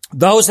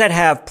those that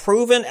have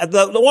proven,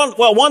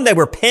 one, they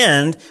were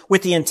penned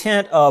with the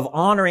intent of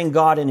honoring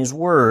God and His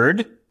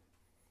Word.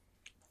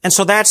 And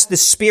so that's the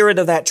spirit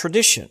of that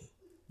tradition.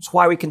 That's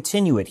why we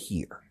continue it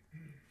here.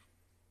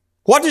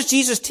 What does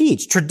Jesus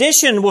teach?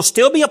 Tradition will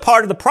still be a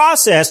part of the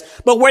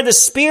process, but where the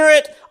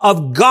spirit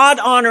of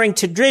God-honoring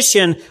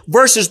tradition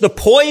versus the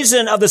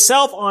poison of the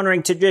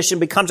self-honoring tradition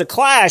becomes a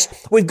clash,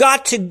 we've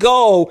got to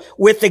go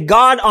with the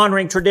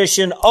God-honoring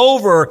tradition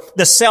over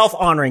the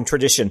self-honoring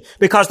tradition.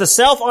 Because the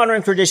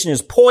self-honoring tradition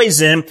is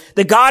poison,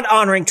 the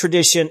God-honoring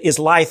tradition is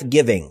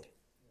life-giving.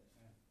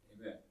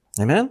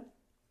 Amen?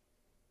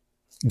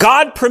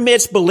 God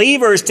permits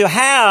believers to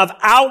have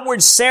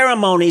outward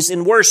ceremonies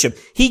in worship.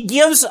 He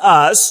gives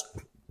us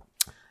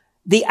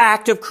the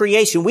act of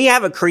creation. We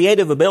have a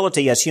creative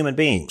ability as human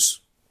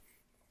beings.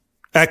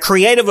 A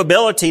creative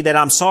ability that,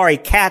 I'm sorry,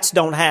 cats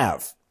don't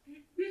have.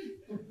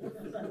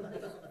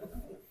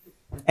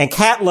 And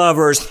cat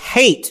lovers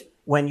hate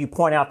when you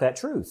point out that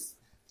truth.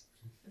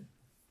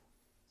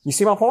 You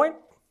see my point?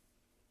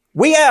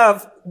 We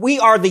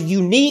are the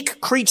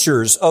unique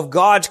creatures of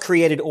God's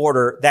created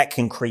order that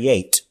can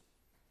create.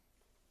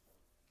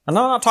 And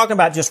I'm not talking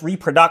about just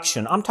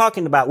reproduction. I'm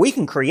talking about we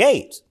can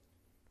create.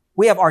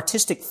 We have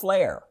artistic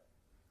flair.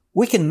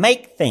 We can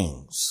make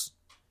things.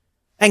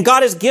 And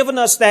God has given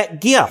us that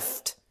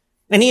gift.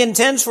 And He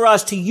intends for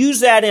us to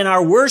use that in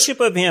our worship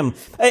of Him.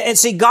 And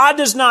see, God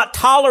does not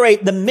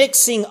tolerate the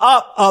mixing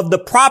up of the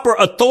proper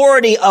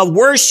authority of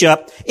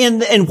worship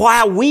and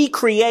while we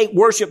create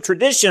worship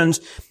traditions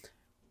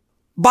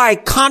by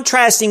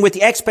contrasting with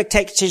the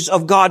expectations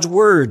of God's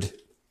Word.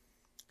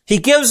 He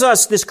gives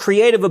us this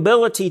creative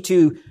ability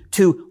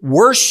to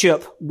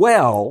worship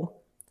well.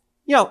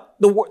 You know,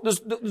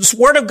 the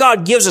Word of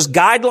God gives us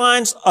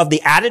guidelines of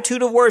the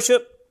attitude of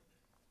worship.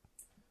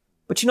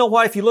 But you know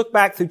what? If you look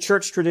back through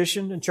church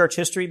tradition and church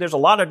history, there's a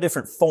lot of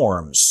different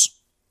forms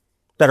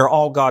that are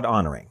all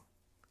God-honoring.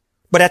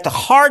 But at the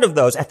heart of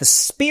those, at the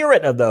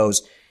spirit of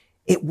those,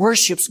 it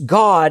worships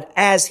God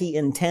as He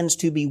intends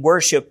to be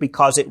worshiped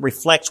because it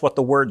reflects what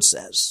the Word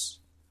says.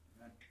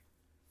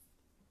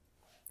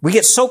 We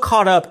get so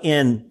caught up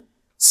in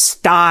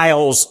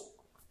styles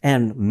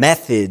and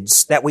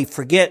methods that we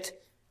forget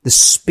the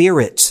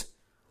spirit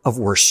of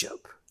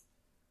worship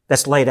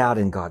that's laid out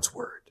in God's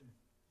Word.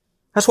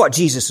 That's what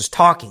Jesus is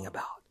talking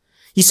about.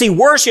 You see,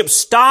 worship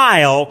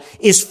style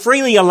is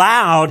freely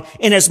allowed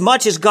in as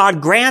much as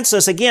God grants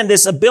us, again,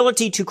 this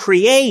ability to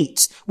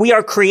create. We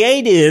are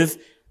creative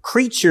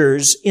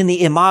creatures in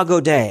the imago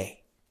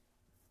Dei,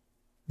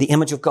 the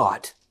image of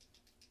God.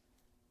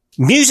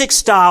 Music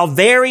style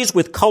varies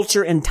with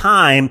culture and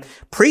time.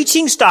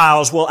 Preaching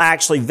styles will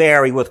actually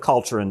vary with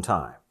culture and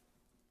time.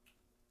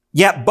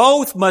 Yet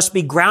both must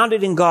be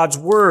grounded in God's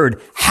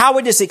Word. How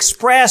it is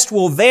expressed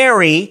will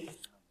vary,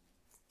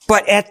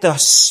 but at the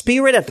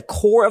spirit, at the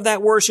core of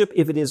that worship,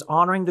 if it is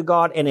honoring to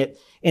God and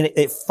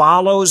it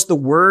follows the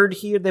Word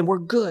here, then we're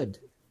good.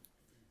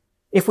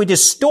 If we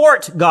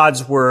distort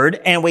God's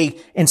Word and we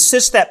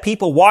insist that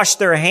people wash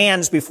their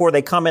hands before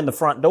they come in the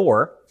front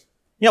door,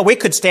 you know, we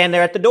could stand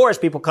there at the door as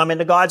people come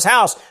into God's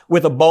house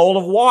with a bowl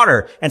of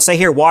water and say,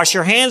 here, wash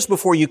your hands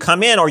before you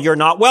come in or you're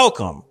not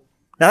welcome.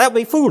 Now that would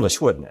be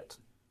foolish, wouldn't it?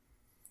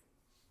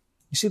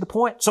 You see the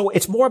point? So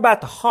it's more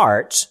about the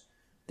heart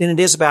than it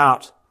is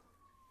about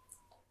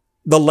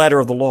the letter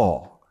of the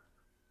law.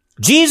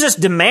 Jesus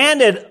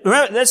demanded,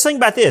 remember, let's think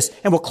about this,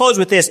 and we'll close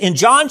with this. In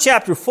John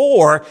chapter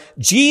 4,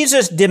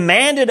 Jesus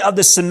demanded of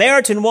the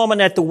Samaritan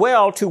woman at the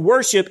well to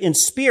worship in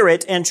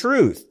spirit and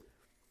truth.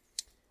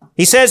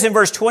 He says in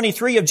verse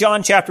 23 of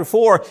John chapter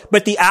 4,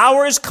 but the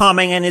hour is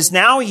coming and is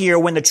now here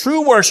when the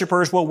true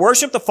worshipers will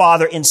worship the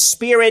Father in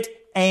spirit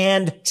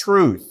and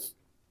truth.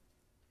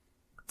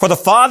 For the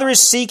Father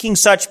is seeking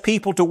such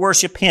people to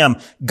worship Him.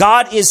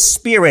 God is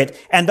spirit,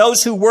 and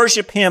those who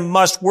worship Him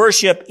must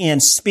worship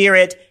in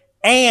spirit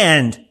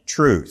and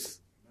truth.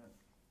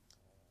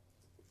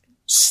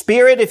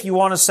 Spirit, if you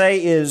want to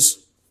say,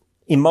 is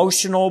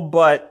emotional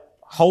but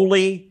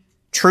holy.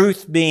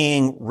 Truth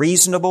being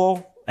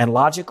reasonable and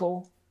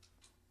logical.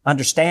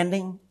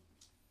 Understanding,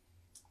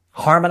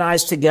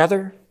 harmonized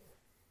together.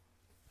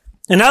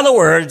 In other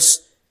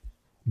words,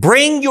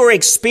 bring your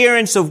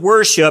experience of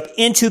worship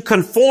into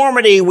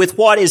conformity with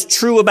what is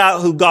true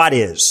about who God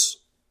is.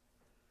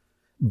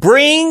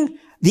 Bring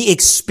the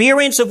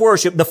experience of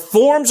worship, the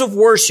forms of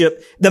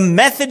worship, the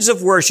methods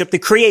of worship, the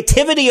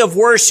creativity of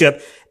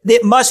worship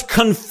that must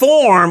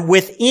conform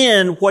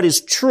within what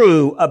is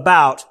true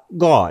about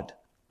God.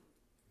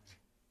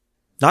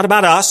 Not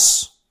about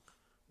us,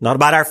 not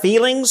about our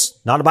feelings,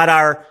 not about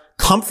our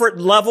comfort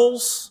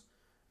levels.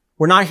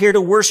 We're not here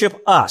to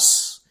worship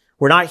us.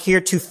 We're not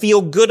here to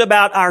feel good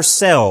about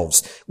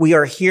ourselves. We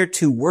are here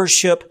to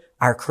worship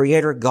our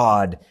Creator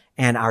God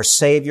and our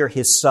Savior,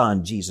 His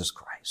Son, Jesus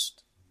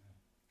Christ.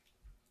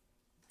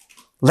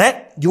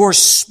 Let your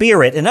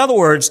spirit, in other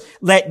words,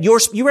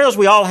 you realize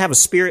we all have a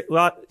spirit,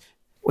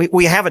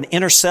 we have an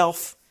inner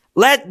self.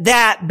 Let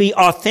that be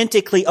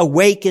authentically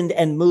awakened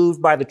and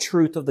moved by the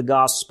truth of the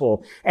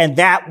gospel. And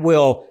that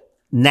will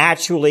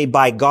naturally,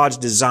 by God's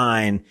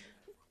design,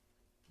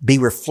 be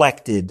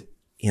reflected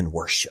in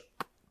worship.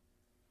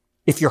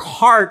 If your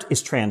heart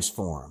is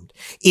transformed,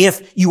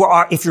 if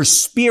your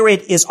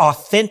spirit is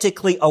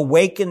authentically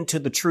awakened to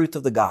the truth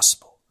of the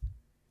gospel,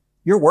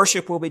 your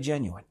worship will be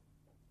genuine.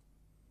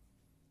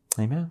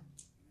 Amen.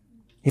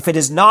 If it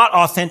is not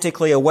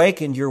authentically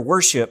awakened, your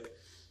worship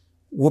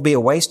will be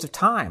a waste of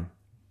time,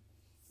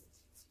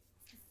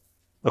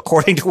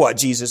 according to what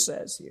Jesus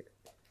says here.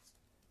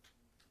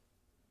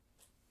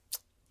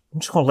 I'm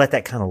just going to let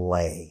that kind of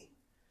lay.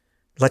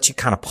 Let you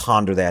kind of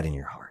ponder that in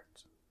your heart.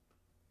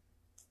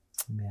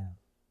 Amen.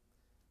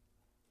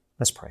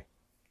 Let's pray.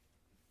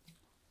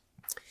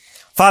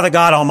 Father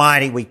God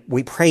Almighty,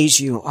 we praise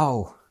you.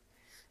 Oh,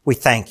 we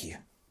thank you.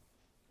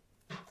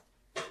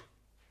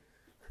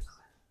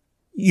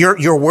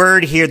 Your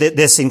word here, that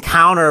this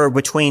encounter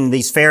between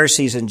these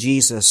Pharisees and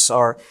Jesus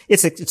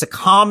it's a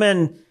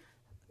common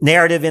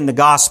narrative in the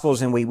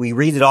Gospels, and we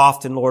read it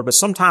often, Lord, but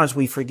sometimes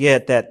we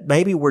forget that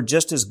maybe we're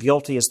just as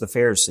guilty as the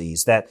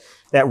Pharisees, that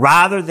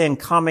rather than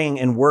coming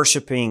and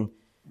worshiping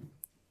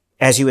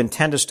as you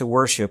intend us to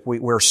worship,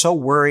 we're so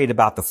worried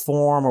about the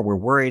form, or we're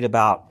worried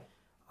about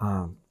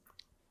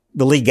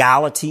the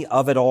legality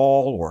of it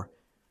all, or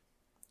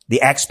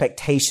the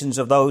expectations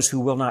of those who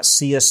will not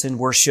see us in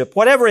worship.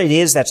 Whatever it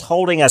is that's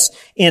holding us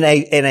in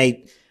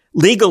a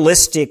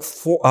legalistic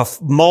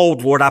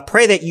mold, Lord, I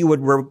pray that you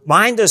would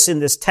remind us in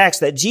this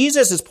text that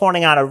Jesus is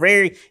pointing out a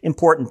very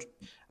important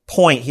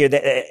point here,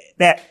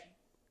 that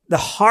the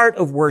heart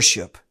of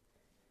worship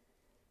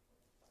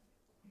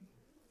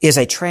is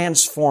a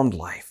transformed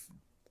life.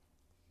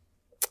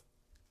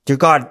 Dear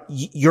God,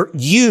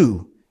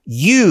 you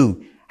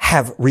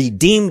have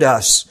redeemed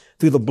us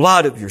through the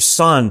blood of your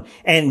Son.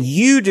 And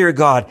you, dear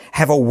God,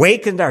 have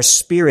awakened our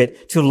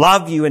spirit to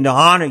love you and to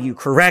honor you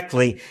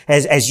correctly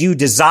as you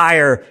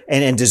desire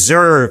and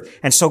deserve.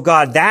 And so,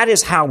 God, that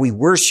is how we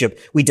worship.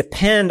 We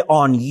depend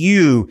on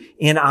you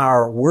in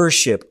our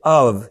worship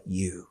of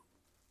you.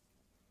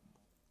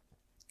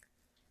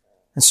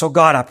 And so,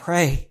 God, I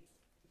pray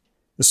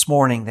this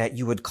morning that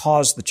you would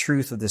cause the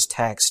truth of this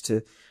text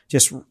to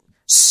just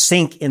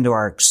sink into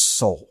our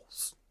souls.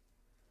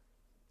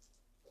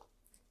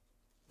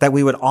 That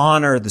we would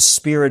honor the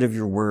spirit of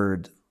your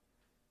word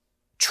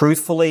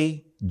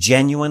truthfully,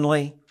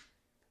 genuinely,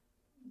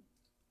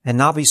 and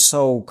not be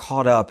so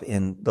caught up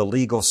in the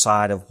legal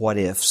side of what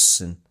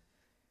ifs and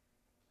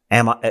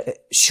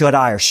should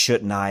I or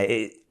shouldn't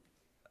I.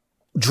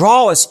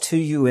 Draw us to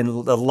you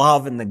in the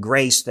love and the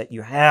grace that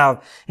you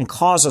have, and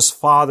cause us,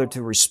 Father,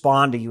 to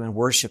respond to you in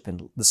worship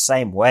in the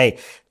same way.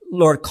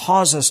 Lord,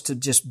 cause us to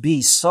just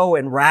be so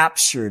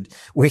enraptured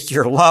with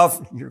your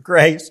love and your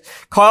grace.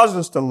 Cause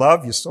us to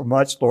love you so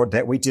much, Lord,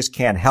 that we just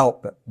can't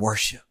help but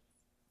worship.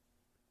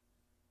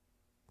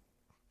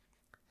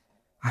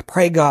 I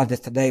pray, God,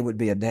 that today would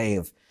be a day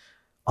of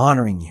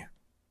honoring you.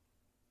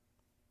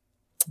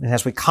 And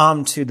as we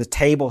come to the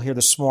table here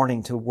this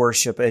morning to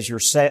worship, as your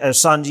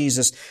Son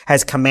Jesus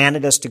has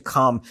commanded us to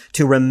come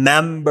to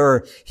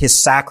remember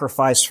his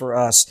sacrifice for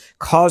us,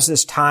 cause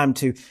this time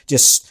to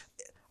just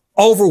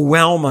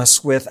overwhelm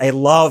us with a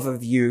love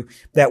of you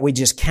that we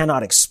just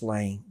cannot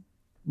explain.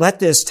 Let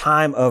this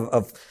time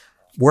of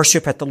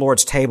worship at the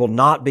Lord's table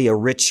not be a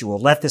ritual.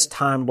 Let this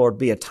time, Lord,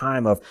 be a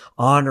time of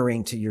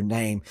honoring to your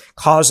name.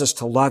 Cause us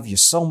to love you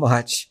so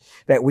much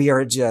that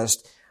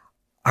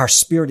our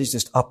spirit is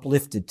just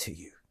uplifted to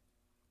you.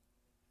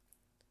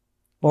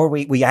 Lord,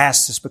 we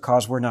ask this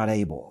because we're not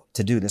able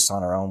to do this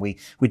on our own.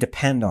 We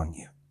depend on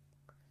you.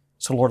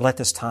 So, Lord, let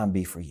this time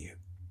be for you.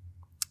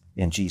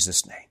 In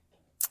Jesus' name,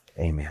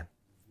 amen.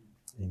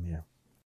 Amen.